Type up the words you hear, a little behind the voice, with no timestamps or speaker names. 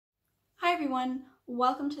everyone,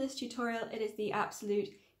 welcome to this tutorial. It is the absolute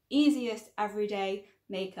easiest everyday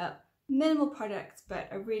makeup, minimal products, but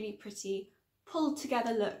a really pretty pulled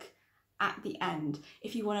together look at the end.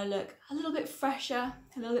 If you want to look a little bit fresher,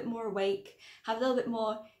 a little bit more awake, have a little bit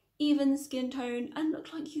more even skin tone and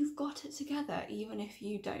look like you've got it together even if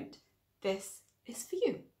you don't, this is for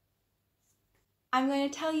you. I'm going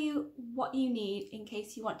to tell you what you need in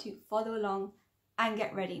case you want to follow along and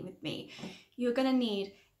get ready with me. You're going to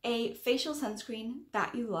need a facial sunscreen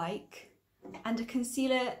that you like and a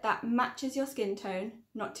concealer that matches your skin tone,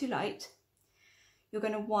 not too light. You're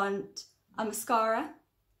going to want a mascara,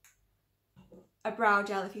 a brow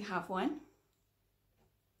gel if you have one,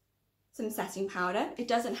 some setting powder. It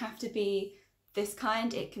doesn't have to be this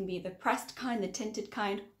kind, it can be the pressed kind, the tinted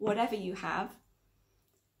kind, whatever you have,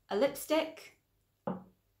 a lipstick,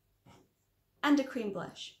 and a cream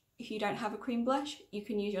blush. If you don't have a cream blush, you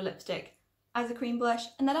can use your lipstick as a cream blush,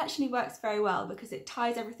 and that actually works very well because it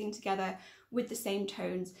ties everything together with the same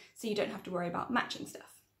tones, so you don't have to worry about matching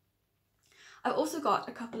stuff. I've also got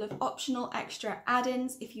a couple of optional extra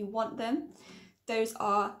add-ins if you want them. Those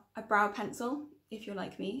are a brow pencil, if you're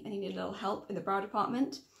like me and you need a little help in the brow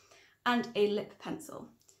department, and a lip pencil,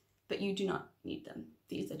 but you do not need them.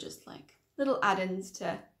 These are just like little add-ins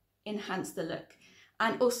to enhance the look.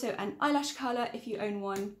 And also an eyelash curler if you own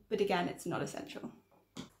one, but again, it's not essential.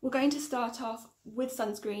 We're going to start off with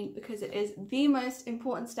sunscreen because it is the most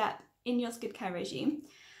important step in your skincare regime.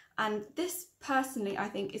 And this personally, I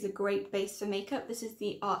think, is a great base for makeup. This is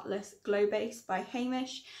the Artless Glow Base by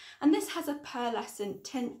Hamish. And this has a pearlescent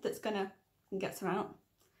tint that's gonna get some out.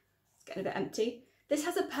 It's getting a bit empty. This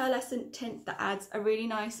has a pearlescent tint that adds a really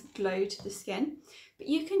nice glow to the skin, but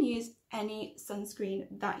you can use any sunscreen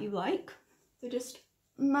that you like. So just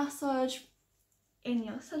massage in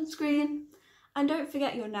your sunscreen, and don't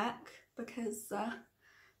forget your neck because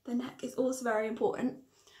the neck is also very important,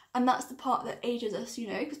 and that's the part that ages us, you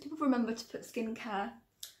know, because people remember to put skincare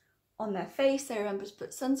on their face, they remember to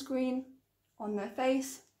put sunscreen on their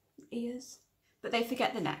face, ears, but they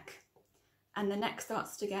forget the neck, and the neck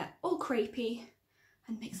starts to get all crepey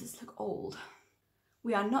and makes us look old.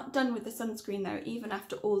 We are not done with the sunscreen though, even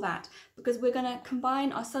after all that, because we're going to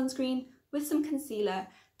combine our sunscreen with some concealer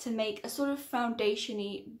to make a sort of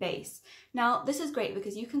foundation-y base. Now this is great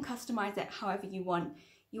because you can customize it however you want.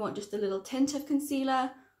 You want just a little tint of concealer,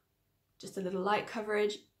 just a little light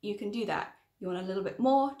coverage, you can do that. You want a little bit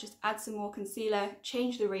more, just add some more concealer,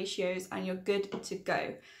 change the ratios, and you're good to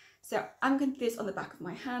go. So I'm going to do this on the back of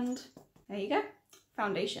my hand. There you go,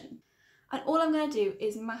 foundation. And all I'm going to do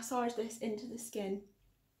is massage this into the skin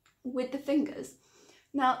with the fingers.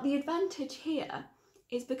 Now the advantage here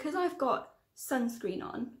is because I've got sunscreen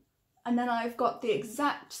on and then I've got the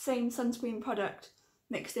exact same sunscreen product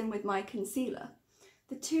mixed in with my concealer,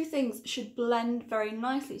 the two things should blend very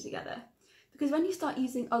nicely together, because when you start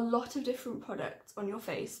using a lot of different products on your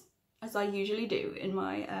face, as I usually do in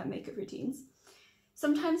my makeup routines,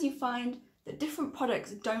 sometimes you find that different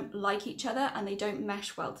products don't like each other and they don't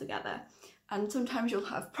mesh well together, and sometimes you'll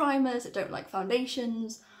have primers that don't like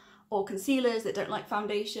foundations or concealers that don't like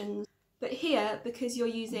foundations. But here, because you're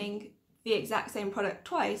using the exact same product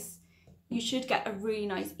twice, you should get a really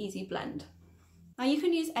nice easy blend. Now you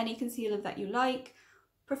can use any concealer that you like,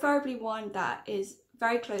 preferably one that is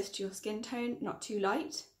very close to your skin tone, not too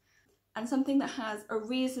light, and something that has a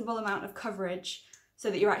reasonable amount of coverage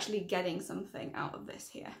so that you're actually getting something out of this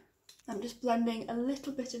here. I'm just blending a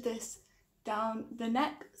little bit of this down the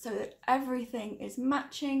neck so that everything is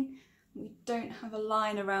matching. We don't have a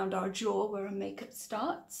line around our jaw where our makeup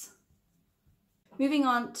starts. Moving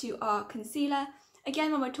on to our concealer.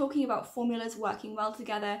 Again, when we're talking about formulas working well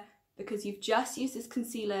together, because you've just used this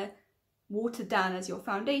concealer watered down as your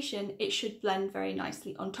foundation, it should blend very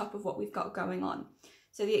nicely on top of what we've got going on.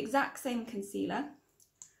 So the exact same concealer.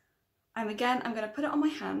 I'm going to put it on my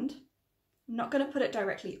hand. I'm not going to put it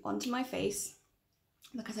directly onto my face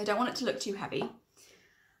because I don't want it to look too heavy.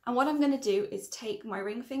 And what I'm going to do is take my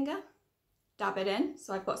ring finger, dab it in,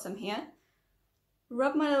 so I've got some here,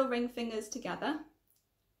 rub my little ring fingers together,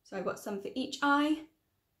 so I've got some for each eye,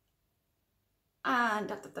 and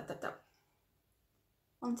dab, dab, dab, dab, dab,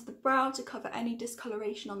 onto the brow to cover any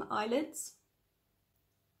discoloration on the eyelids.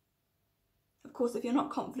 Of course, if you're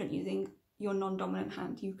not confident using your non-dominant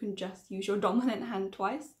hand, you can just use your dominant hand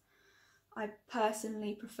twice. I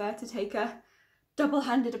personally prefer to take a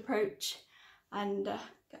double-handed approach and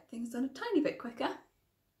get things done a tiny bit quicker.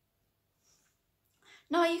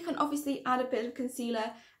 Now you can obviously add a bit of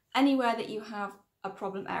concealer anywhere that you have a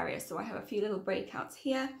problem area. So I have a few little breakouts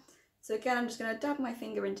here. So again, I'm just going to dab my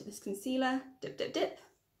finger into this concealer, dip, dip, dip,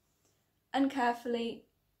 and carefully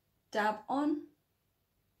dab on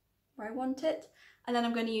where I want it, and then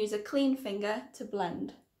I'm going to use a clean finger to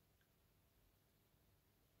blend.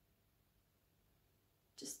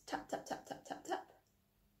 Just tap, tap, tap, tap, tap, tap.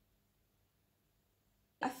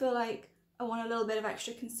 I feel like I want a little bit of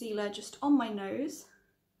extra concealer just on my nose.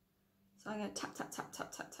 So I'm going to tap, tap, tap,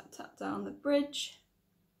 tap, tap, tap, tap down the bridge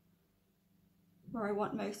where I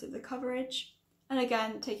want most of the coverage. And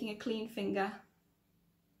again, taking a clean finger,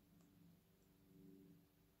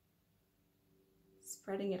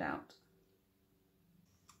 spreading it out.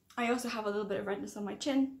 I also have a little bit of redness on my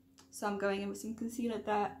chin, so I'm going in with some concealer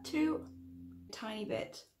there too. A tiny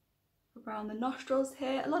bit around the nostrils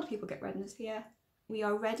here. A lot of people get redness here. We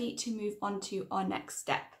are ready to move on to our next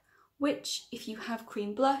step, which, if you have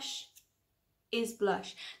cream blush, is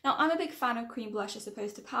blush. Now, I'm a big fan of cream blush as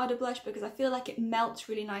opposed to powder blush because I feel like it melts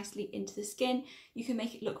really nicely into the skin. You can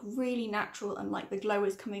make it look really natural and like the glow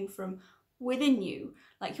is coming from within you,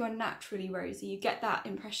 like you're naturally rosy. You get that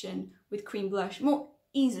impression with cream blush more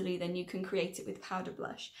easily than you can create it with powder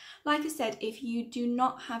blush. Like I said, if you do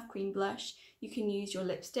not have cream blush, you can use your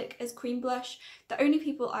lipstick as cream blush. The only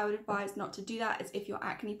people I would advise not to do that is if you're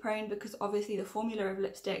acne prone, because obviously the formula of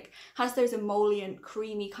lipstick has those emollient,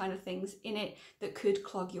 creamy kind of things in it that could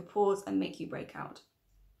clog your pores and make you break out.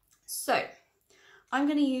 So I'm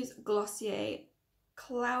going to use Glossier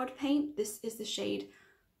Cloud Paint. This is the shade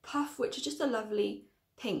Puff, which is just a lovely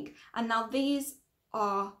pink. And now these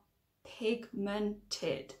are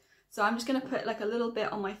pigmented. So I'm just going to put like a little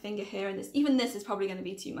bit on my finger here, and even this is probably going to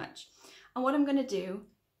be too much. And what I'm going to do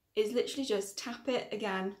is literally just tap it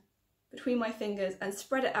again between my fingers and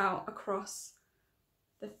spread it out across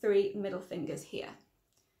the 3 middle fingers here.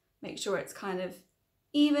 Make sure it's kind of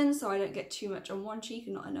even so I don't get too much on one cheek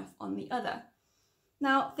and not enough on the other.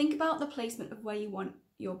 Now think about the placement of where you want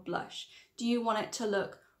your blush. Do you want it to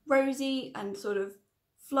look rosy and sort of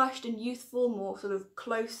flushed and youthful, more sort of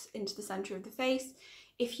close into the centre of the face?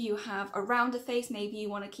 If you have a rounder face, maybe you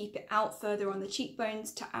want to keep it out further on the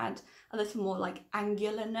cheekbones to add a little more like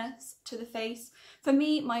angularness to the face. For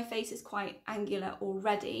me, my face is quite angular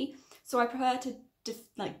already, so I prefer to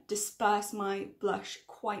disperse my blush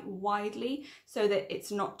quite widely so that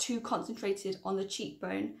it's not too concentrated on the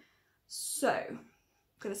cheekbone. So I'm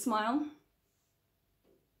going to smile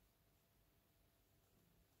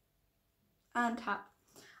and tap.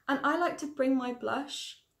 And I like to bring my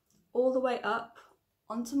blush all the way up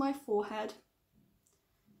onto my forehead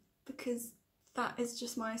because that is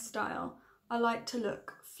just my style. I like to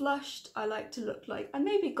look flushed. I like to look like I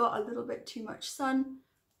maybe got a little bit too much sun.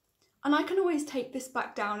 And I can always take this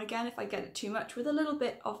back down again if I get it too much with a little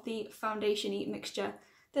bit of the foundation-y mixture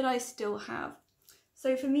that I still have.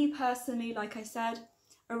 So for me personally, like I said,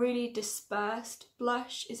 a really dispersed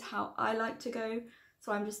blush is how I like to go.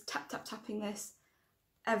 So I'm just tapping this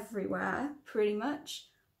everywhere, pretty much,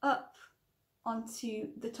 up onto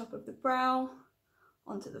the top of the brow,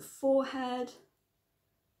 onto the forehead.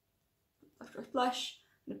 After I blush,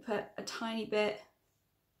 I'm going to put a tiny bit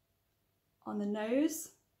on the nose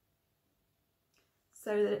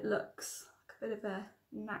so that it looks like a bit of a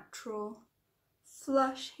natural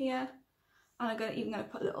flush here. And I'm even going to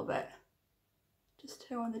put a little bit just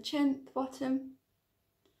here on the chin, the bottom,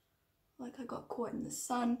 like I got caught in the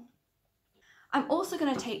sun. I'm also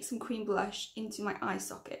going to take some cream blush into my eye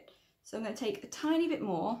socket. So I'm going to take a tiny bit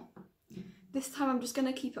more. This time I'm just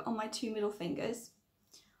going to keep it on my 2 middle fingers.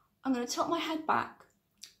 I'm going to tilt my head back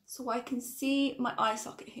so I can see my eye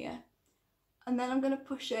socket here. And then I'm going to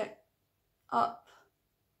push it up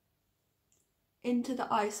into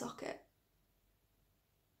the eye socket.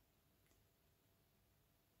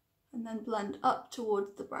 And then blend up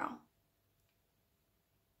towards the brow.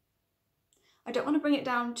 I don't want to bring it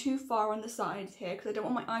down too far on the sides here because I don't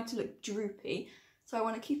want my eye to look droopy. So I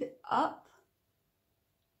want to keep it up.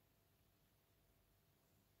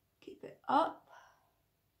 Keep it up.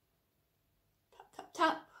 Tap, tap,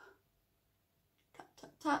 tap. Tap,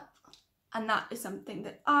 tap, tap. And that is something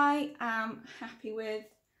that I am happy with.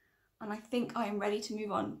 And I think I am ready to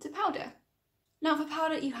move on to powder. Now for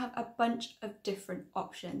powder, you have a bunch of different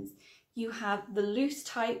options. You have the loose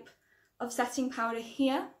type of setting powder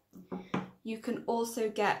here. You can also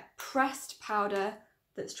get pressed powder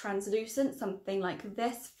that's translucent, something like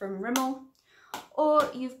this from Rimmel. Or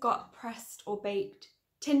you've got pressed or baked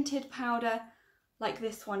tinted powder, like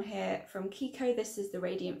this one here from Kiko. This is the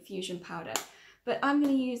Radiant Fusion powder. But I'm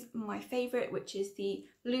going to use my favourite, which is the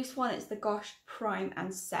loose one. It's the Gosh Prime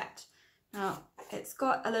and Set. Now, it's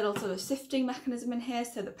got a little sort of sifting mechanism in here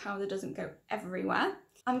so the powder doesn't go everywhere.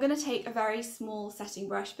 I'm going to take a very small setting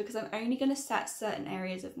brush because I'm only going to set certain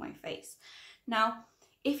areas of my face. Now,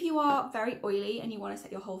 If you are very oily and you want to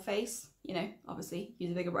set your whole face, you know, obviously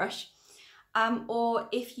use a bigger brush. Or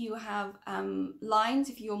if you have lines,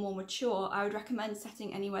 if you're more mature, I would recommend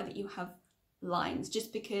setting anywhere that you have lines,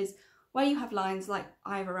 just because where you have lines, like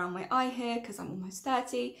I have around my eye here because I'm almost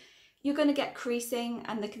 30, you're going to get creasing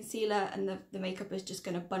and the concealer and the makeup is just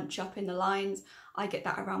going to bunch up in the lines. I get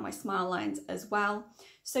that around my smile lines as well.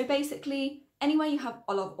 So basically, anywhere you have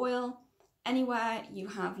olive oil, anywhere you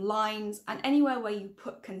have lines, and anywhere where you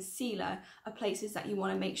put concealer are places that you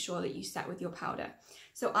want to make sure that you set with your powder.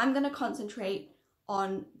 So I'm going to concentrate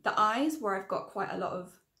on the eyes, where I've got quite a lot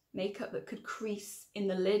of makeup that could crease in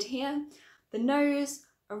the lid here, the nose,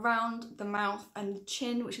 around the mouth and the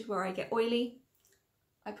chin, which is where I get oily.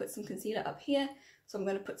 I put some concealer up here, so I'm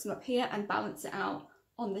going to put some up here and balance it out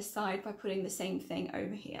on this side by putting the same thing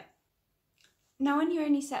over here. Now, when you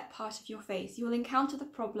only set part of your face, you will encounter the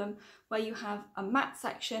problem where you have a matte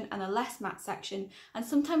section and a less matte section, and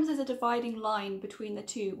sometimes there's a dividing line between the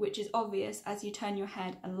two, which is obvious as you turn your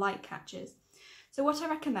head and light catches. So what I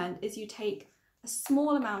recommend is you take a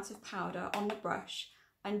small amount of powder on the brush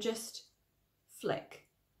and just flick.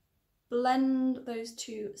 Blend those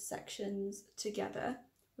two sections together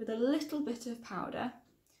with a little bit of powder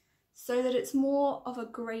so that it's more of a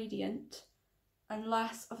gradient and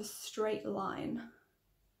less of a straight line.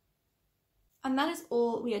 And that is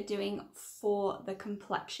all we are doing for the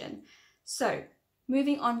complexion. So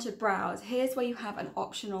moving on to brows, here's where you have an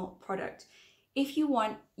optional product. If you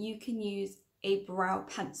want, you can use a brow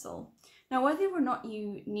pencil. Now, whether or not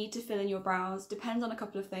you need to fill in your brows depends on a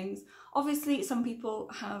couple of things. Obviously, some people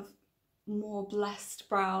have more blessed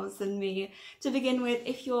brows than me. To begin with,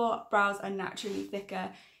 if your brows are naturally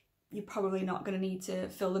thicker, you're probably not going to need to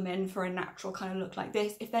fill them in for a natural kind of look like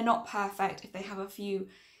this. If they're not perfect, if they have a few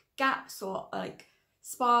gaps or like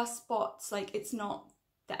sparse spots, like it's not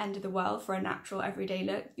the end of the world for a natural everyday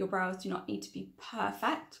look. Your brows do not need to be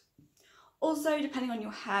perfect. Also, depending on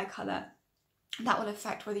your hair colour, that will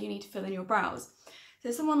affect whether you need to fill in your brows.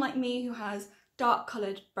 So someone like me who has dark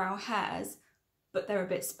coloured brow hairs, but they're a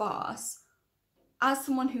bit sparse, as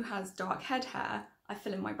someone who has dark head hair, I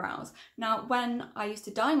fill in my brows. Now, when I used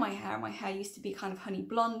to dye my hair used to be kind of honey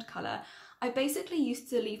blonde colour, I basically used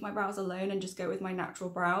to leave my brows alone and just go with my natural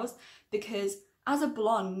brows, because as a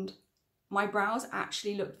blonde, my brows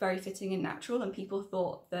actually looked very fitting and natural, and people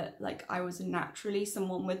thought that like I was naturally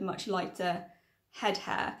someone with much lighter head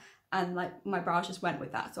hair, and like my brows just went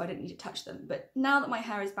with that, so I didn't need to touch them. But now that my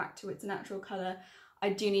hair is back to its natural colour, I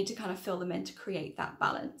do need to kind of fill them in to create that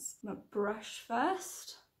balance. I'm gonna brush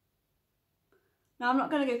first. Now, I'm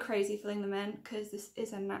not going to go crazy filling them in because this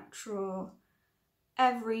is a natural,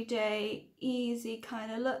 everyday, easy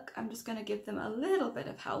kind of look. I'm just going to give them a little bit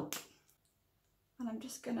of help. And I'm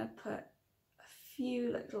just going to put a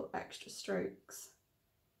few little extra strokes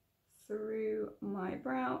through my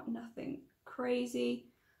brow. Nothing crazy.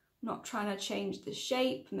 Not trying to change the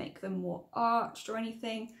shape, make them more arched or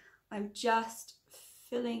anything. I'm just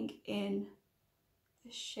filling in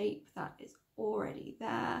the shape that is already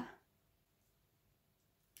there.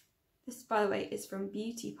 This, by the way, is from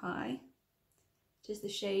Beauty Pie, which is the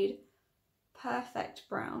shade Perfect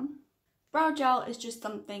Brown. Brow gel is just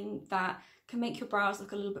something that can make your brows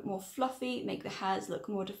look a little bit more fluffy, make the hairs look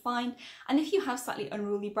more defined, and if you have slightly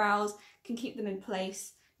unruly brows, can keep them in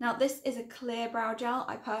place. Now, this is a clear brow gel.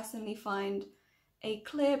 I personally find a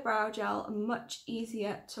clear brow gel much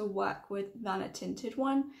easier to work with than a tinted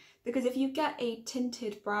one, because if you get a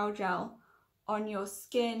tinted brow gel on your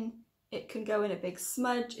skin, it can go in a big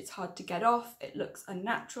smudge, it's hard to get off, it looks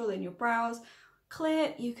unnatural in your brows.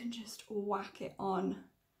 Clear, you can just whack it on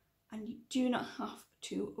and you do not have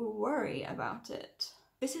to worry about it.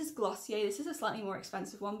 This is Glossier. This is a slightly more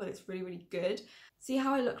expensive one, but it's really, really good. See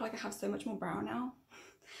how I look like I have so much more brow now?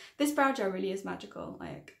 This brow gel really is magical.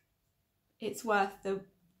 Like, it's worth the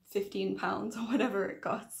 £15 or whatever it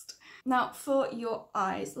cost. Now, for your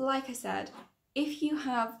eyes, like I said, if you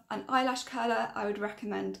have an eyelash curler, I would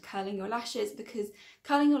recommend curling your lashes, because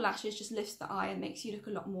curling your lashes just lifts the eye and makes you look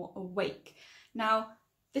a lot more awake. Now,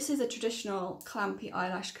 this is a traditional clampy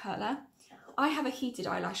eyelash curler. I have a heated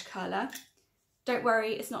eyelash curler. Don't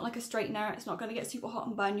worry, it's not like a straightener, it's not going to get super hot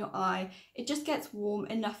and burn your eye. It just gets warm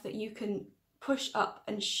enough that you can push up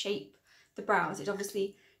and shape the brows. It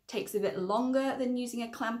obviously takes a bit longer than using a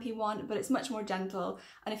clampy one, but it's much more gentle.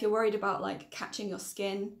 And if you're worried about like catching your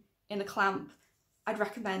skin in a clamp, I'd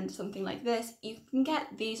recommend something like this. You can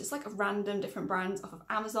get these, it's like a random different brands off of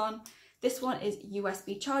Amazon. This one is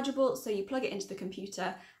USB chargeable, so you plug it into the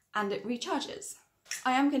computer and it recharges.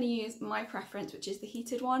 I am going to use my preference, which is the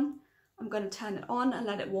heated one. I'm going to turn it on and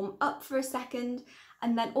let it warm up for a second,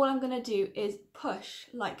 And then all I'm going to do is push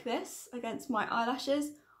like this against my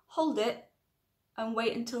eyelashes, hold it, and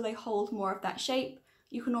wait until they hold more of that shape.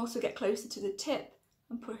 You can also get closer to the tip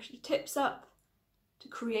and push the tips up to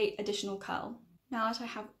create additional curl. Now that I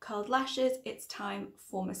have curled lashes, it's time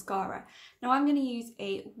for mascara. Now I'm going to use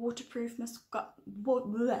a waterproof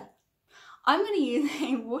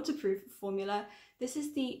formula. This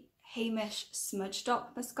is the Hamish Smudge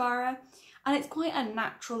Stop mascara, and it's quite a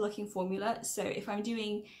natural looking formula. So if I'm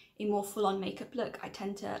doing a more full-on makeup look, I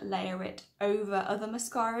tend to layer it over other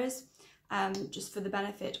mascaras, just for the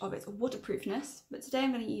benefit of its waterproofness. But today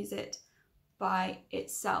I'm going to use it by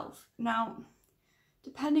itself. Now,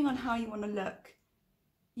 depending on how you want to look,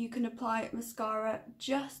 you can apply mascara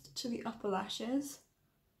just to the upper lashes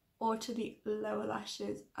or to the lower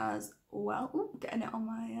lashes as well. Ooh, getting it on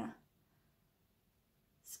my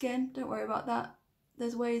skin, don't worry about that.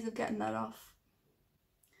 There's ways of getting that off.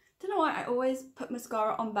 Don't know why I always put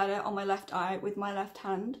mascara on better on my left eye with my left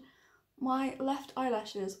hand. My left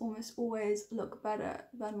eyelashes almost always look better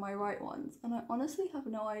than my right ones, and I honestly have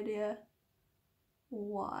no idea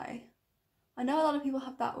why. I know a lot of people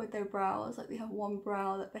have that with their brows, like they have one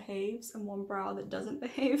brow that behaves and one brow that doesn't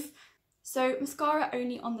behave. So mascara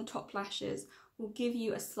only on the top lashes will give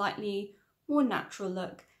you a slightly more natural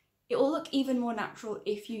look. It will look even more natural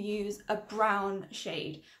if you use a brown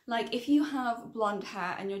shade. Like if you have blonde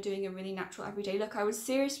hair and you're doing a really natural everyday look, I would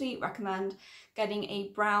seriously recommend getting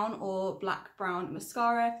a brown or black brown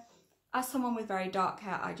mascara. As someone with very dark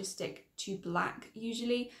hair, I just stick to black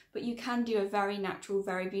usually, but you can do a very natural,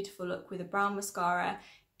 very beautiful look with a brown mascara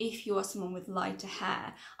if you are someone with lighter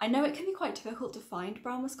hair. I know it can be quite difficult to find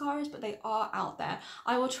brown mascaras, but they are out there.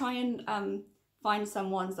 I will try and find some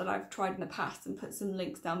ones that I've tried in the past and put some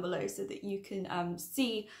links down below so that you can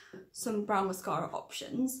see some brown mascara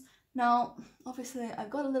options. Now, obviously I've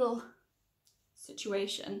got a little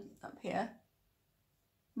situation up here.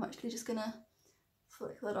 I'm actually just gonna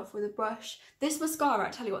flick that off with a brush. This mascara, I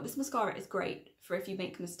tell you what, this mascara is great for if you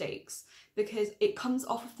make mistakes because it comes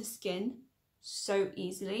off of the skin so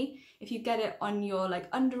easily. If you get it on your like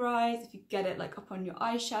under eyes, if you get it like up on your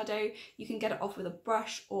eyeshadow, you can get it off with a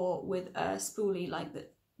brush or with a spoolie like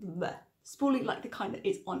the kind that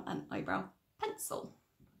is on an eyebrow pencil.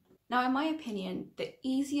 Now, in my opinion, the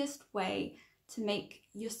easiest way to make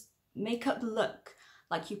your makeup look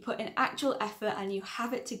like you put in actual effort and you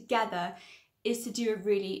have it together is to do a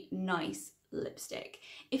really nice lipstick.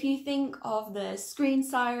 If you think of the screen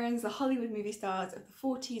sirens, the Hollywood movie stars of the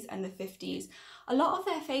 40s and the 50s, a lot of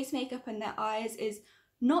their face makeup and their eyes is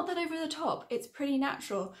not that over the top, it's pretty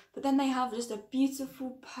natural, but then they have just a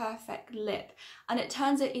beautiful, perfect lip, and it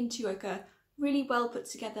turns it into like a really well put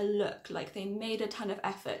together look, like they made a ton of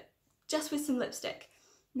effort just with some lipstick.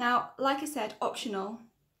 Now, like I said, optional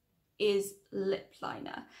is lip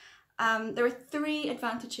liner. There are 3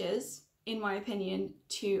 advantages, in my opinion,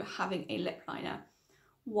 to having a lip liner.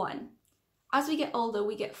 1, as we get older,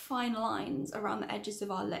 we get fine lines around the edges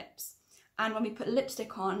of our lips. And when we put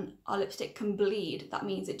lipstick on, our lipstick can bleed. That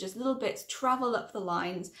means it just little bits travel up the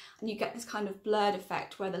lines and you get this kind of blurred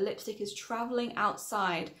effect where the lipstick is traveling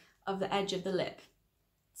outside of the edge of the lip.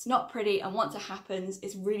 It's not pretty, and once it happens,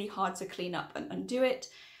 it's really hard to clean up and undo it.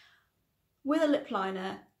 With a lip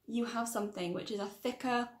liner, you have something which is a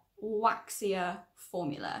thicker, waxier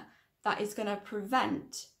formula that is going to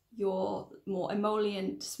prevent your more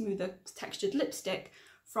emollient, smoother textured lipstick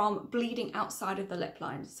from bleeding outside of the lip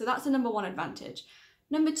line. So that's the number 1 advantage.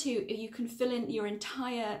 Number 2, if you can fill in your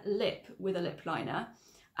entire lip with a lip liner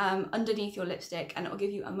underneath your lipstick, and it will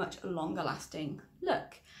give you a much longer lasting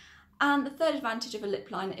look. And the 3rd advantage of a lip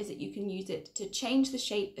liner is that you can use it to change the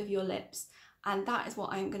shape of your lips, and that is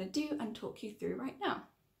what I'm going to do and talk you through right now.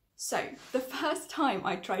 So the first time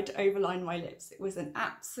I tried to overline my lips, it was an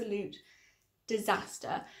absolute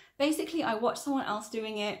disaster. Basically, I watched someone else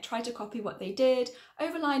doing it, tried to copy what they did,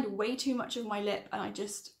 overlined way too much of my lip, and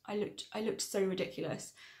I looked so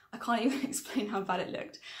ridiculous. I can't even explain how bad it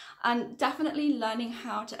looked. And definitely learning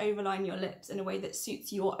how to overline your lips in a way that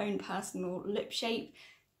suits your own personal lip shape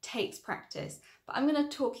takes practice. But I'm going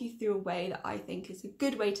to talk you through a way that I think is a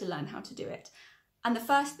good way to learn how to do it. And the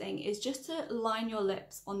first thing is just to line your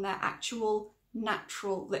lips on their actual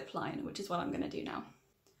natural lip line, which is what I'm going to do now.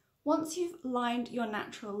 Once you've lined your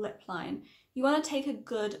natural lip line, you want to take a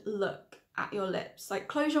good look at your lips. Like,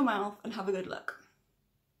 close your mouth and have a good look.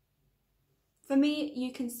 For me,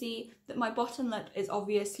 you can see that my bottom lip is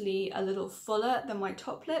obviously a little fuller than my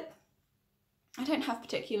top lip. I don't have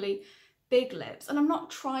particularly big lips, and I'm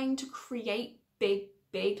not trying to create big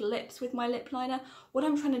lips with my lip liner. What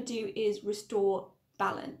I'm trying to do is restore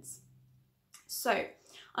balance. So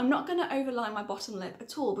I'm not going to overline my bottom lip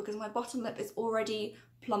at all because my bottom lip is already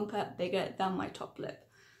plumper, bigger than my top lip.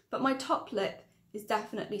 But my top lip is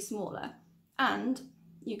definitely smaller, and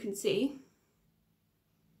you can see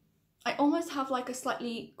I almost have like a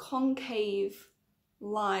slightly concave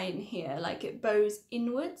line here, like it bows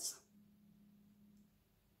inwards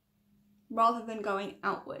rather than going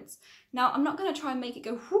outwards. Now, I'm not going to try and make it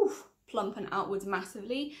go whoof, plump and outwards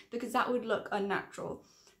massively because that would look unnatural.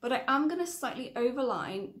 But I am going to slightly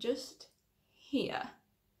overline just here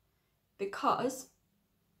because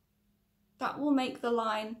that will make the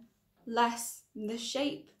line less this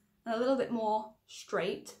shape and a little bit more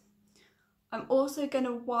straight. I'm also going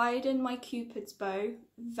to widen my Cupid's bow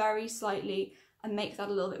very slightly and make that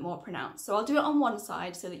a little bit more pronounced. So I'll do it on one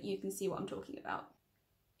side so that you can see what I'm talking about.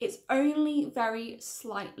 It's only very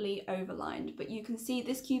slightly overlined, but you can see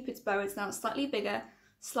this Cupid's bow is now slightly bigger,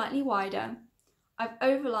 slightly wider. I've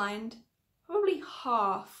overlined probably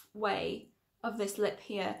halfway of this lip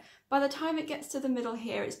here. By the time it gets to the middle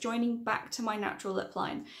here, it's joining back to my natural lip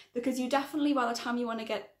line, because you definitely, by the time you want to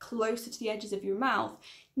get closer to the edges of your mouth,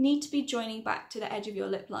 need to be joining back to the edge of your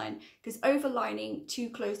lip line, because overlining too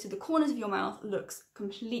close to the corners of your mouth looks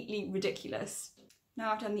completely ridiculous.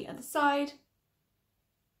 Now I've done the other side,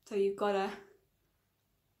 so you've got a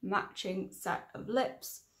matching set of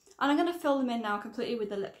lips. And I'm going to fill them in now completely with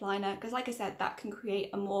the lip liner, because like I said, that can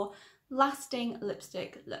create a more lasting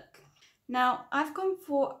lipstick look. Now, I've gone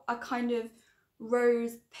for a kind of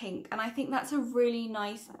rose pink, and I think that's a really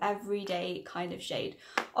nice everyday kind of shade.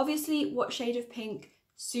 Obviously, what shade of pink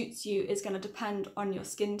suits you is going to depend on your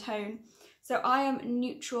skin tone. So I am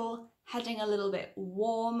neutral, heading a little bit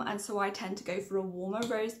warm, and so I tend to go for a warmer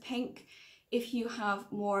rose pink. If you have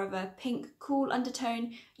more of a pink cool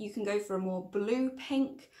undertone, you can go for a more blue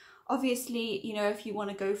pink. Obviously, you know, if you want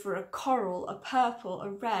to go for a coral, a purple, a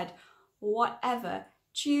red, whatever,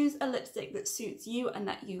 choose a lipstick that suits you and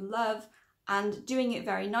that you love, and doing it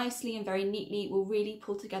very nicely and very neatly will really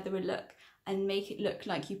pull together a look and make it look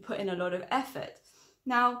like you put in a lot of effort.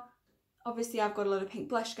 Now, obviously I've got a lot of pink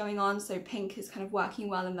blush going on, so pink is kind of working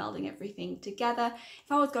well and melding everything together.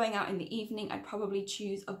 If I was going out in the evening, I'd probably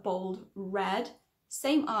choose a bold red,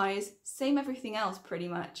 same eyes, same everything else pretty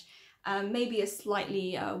much. Maybe a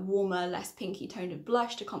slightly warmer, less pinky toned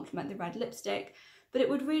blush to complement the red lipstick. But it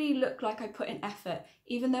would really look like I put in effort,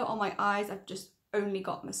 even though on my eyes I've just only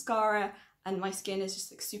got mascara and my skin is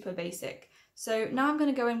just like super basic. So now I'm going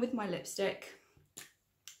to go in with my lipstick.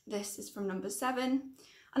 This is from number 7,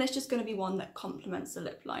 and it's just going to be one that complements the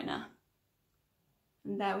lip liner.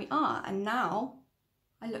 And there we are. And now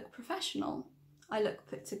I look professional. I look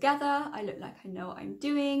put together. I look like I know what I'm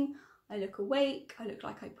doing. I look awake. I look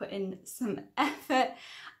like I put in some effort,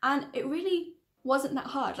 and it really wasn't that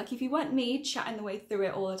hard. Like, if you weren't me chatting the way through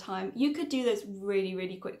it all the time, you could do this really,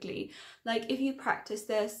 really quickly. Like, if you practice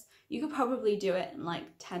this, you could probably do it in like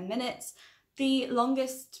 10 minutes. The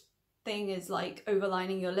longest thing is like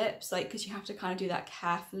overlining your lips, like, because you have to kind of do that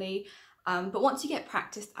carefully. But once you get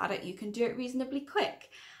practiced at it, you can do it reasonably quick.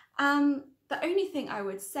 The only thing I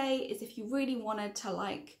would say is if you really wanted to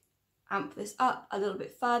like amp this up a little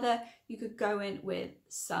bit further, you could go in with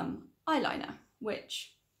some eyeliner,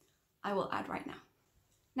 which I will add right now.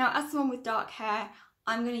 Now, as someone with dark hair,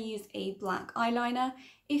 I'm going to use a black eyeliner.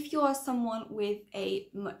 If you're someone with a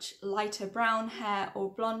much lighter brown hair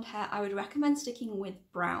or blonde hair, I would recommend sticking with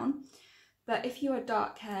brown. But if you are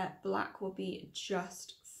dark hair, black will be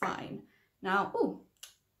just fine. Now, oh,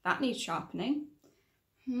 that needs sharpening.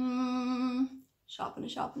 Sharpener,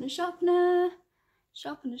 sharpener, sharpener.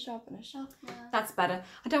 Sharpener, sharpener, sharpener. That's better.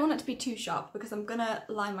 I don't want it to be too sharp because I'm gonna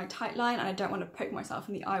line my tight line and I don't want to poke myself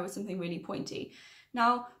in the eye with something really pointy.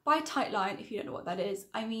 Now, by tight line, if you don't know what that is,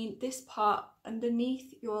 I mean this part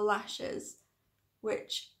underneath your lashes,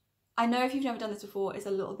 which I know if you've never done this before is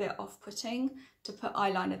a little bit off-putting to put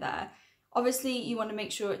eyeliner there. Obviously, you want to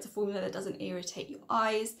make sure it's a formula that doesn't irritate your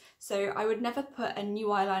eyes, so I would never put a new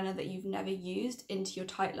eyeliner that you've never used into your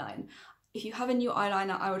tight line. If you have a new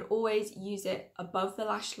eyeliner, I would always use it above the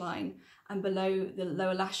lash line and below the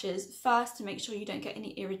lower lashes first to make sure you don't get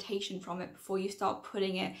any irritation from it before you start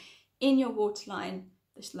putting it in your waterline,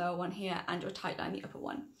 this lower one here, and your tight line, the upper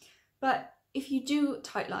one. But if you do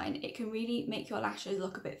tight line, it can really make your lashes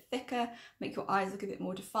look a bit thicker, make your eyes look a bit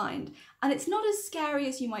more defined. And it's not as scary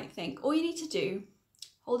as you might think. All you need to do,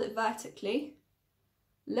 hold it vertically,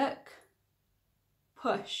 look,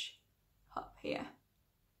 push up here.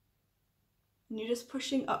 And you're just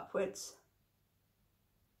pushing upwards,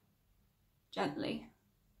 gently.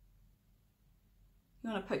 You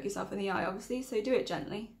want to poke yourself in the eye, obviously, so do it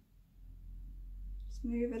gently. Just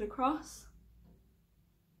move it across.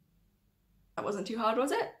 That wasn't too hard,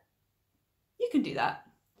 was it? You can do that.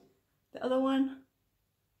 The other one.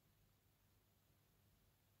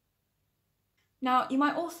 Now, you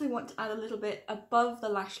might also want to add a little bit above the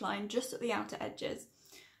lash line, just at the outer edges.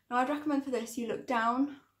 Now, I'd recommend for this, you look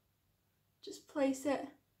down, just place it,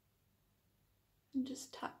 and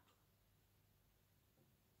just tap.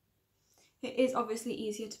 It is obviously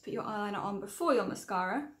easier to put your eyeliner on before your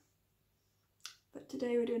mascara, but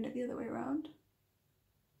today we're doing it the other way around.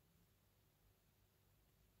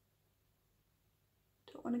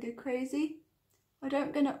 Don't want to go crazy. I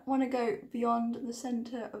don't want to go beyond the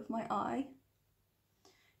centre of my eye.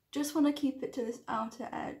 Just want to keep it to this outer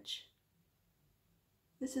edge.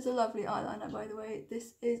 This is a lovely eyeliner, by the way.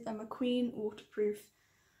 This is a McQueen waterproof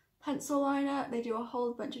pencil liner. They do a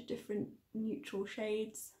whole bunch of different neutral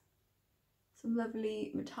shades. Some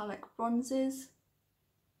lovely metallic bronzes.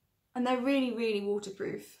 And they're really, really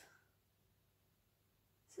waterproof.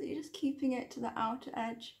 So you're just keeping it to the outer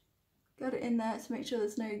edge. Got it in there to make sure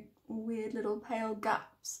there's no weird little pale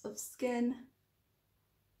gaps of skin.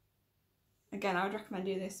 Again, I would recommend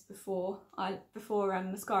doing this before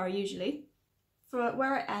mascara usually. For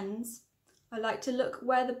where it ends, I like to look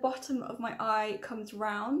where the bottom of my eye comes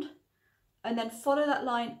round and then follow that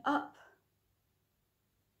line up.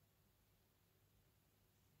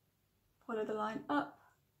 Follow the line up.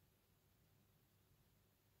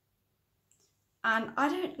 And I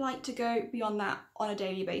don't like to go beyond that on a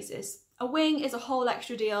daily basis. A wing is a whole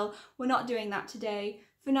extra deal. We're not doing that today.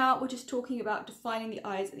 For now, we're just talking about defining the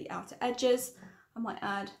eyes at the outer edges. I might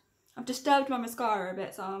add, I've disturbed my mascara a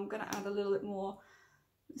bit, so I'm gonna add a little bit more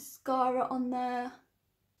mascara on there.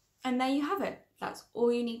 And there you have it. That's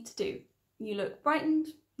all you need to do. You look brightened,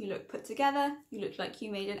 you look put together, you look like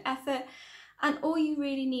you made an effort, and all you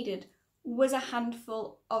really needed was a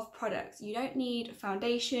handful of products. You don't need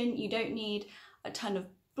foundation, you don't need a ton of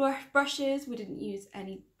brushes, we didn't use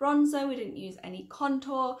any bronzer, we didn't use any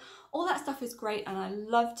contour. All that stuff is great and I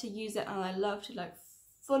love to use it, and I love to like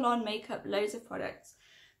full on makeup, loads of products.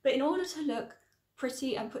 But in order to look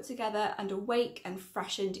pretty and put together and awake and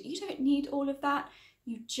freshened, you don't need all of that.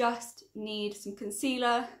 You just need some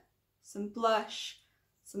concealer, some blush,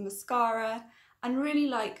 some mascara, and really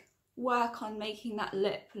like work on making that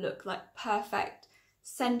lip look like perfect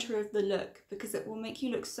center of the look, because it will make you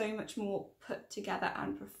look so much more put together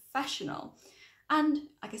and professional. And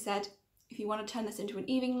like I said, if you want to turn this into an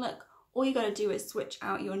evening look, all you got to do is switch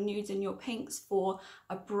out your nudes and your pinks for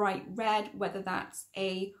a bright red, whether that's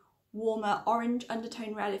a warmer orange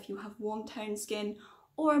undertone red if you have warm toned skin,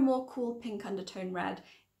 or a more cool pink undertone red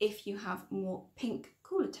if you have more pink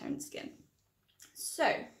cooler toned skin.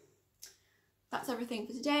 So that's everything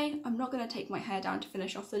for today. I'm not going to take my hair down to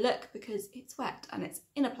finish off the look because it's wet and it's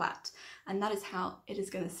in a plait, and that is how it is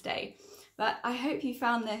going to stay. But I hope you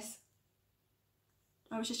found this.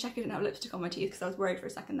 I was just checking I didn't have lipstick on my teeth because I was worried for a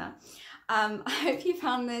second there. I hope you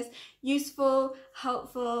found this useful,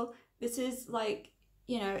 helpful. This is like,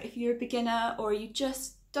 you know, if you're a beginner or you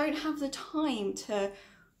just don't have the time to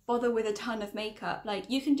bother with a ton of makeup, like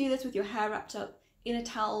you can do this with your hair wrapped up in a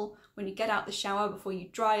towel when you get out the shower before you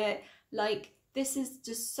dry it. Like, this is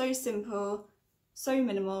just so simple, so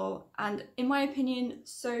minimal, and in my opinion,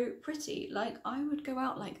 so pretty. Like, I would go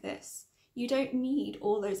out like this. You don't need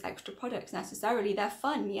all those extra products necessarily. They're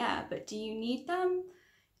fun, yeah, but do you need them?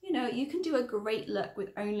 You know, you can do a great look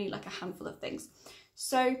with only like a handful of things.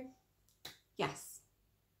 So, yes,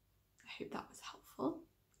 I hope that was helpful.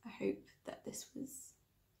 I hope that this was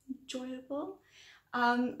enjoyable.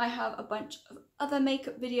 I have a bunch of other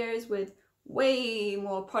makeup videos with way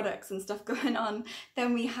more products and stuff going on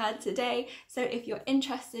than we had today. So if you're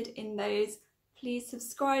interested in those, please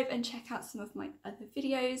subscribe and check out some of my other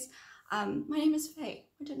videos. My name is Faye.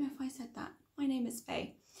 I don't know if I said that. My name is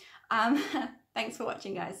Faye. Thanks for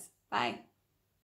watching, guys. Bye.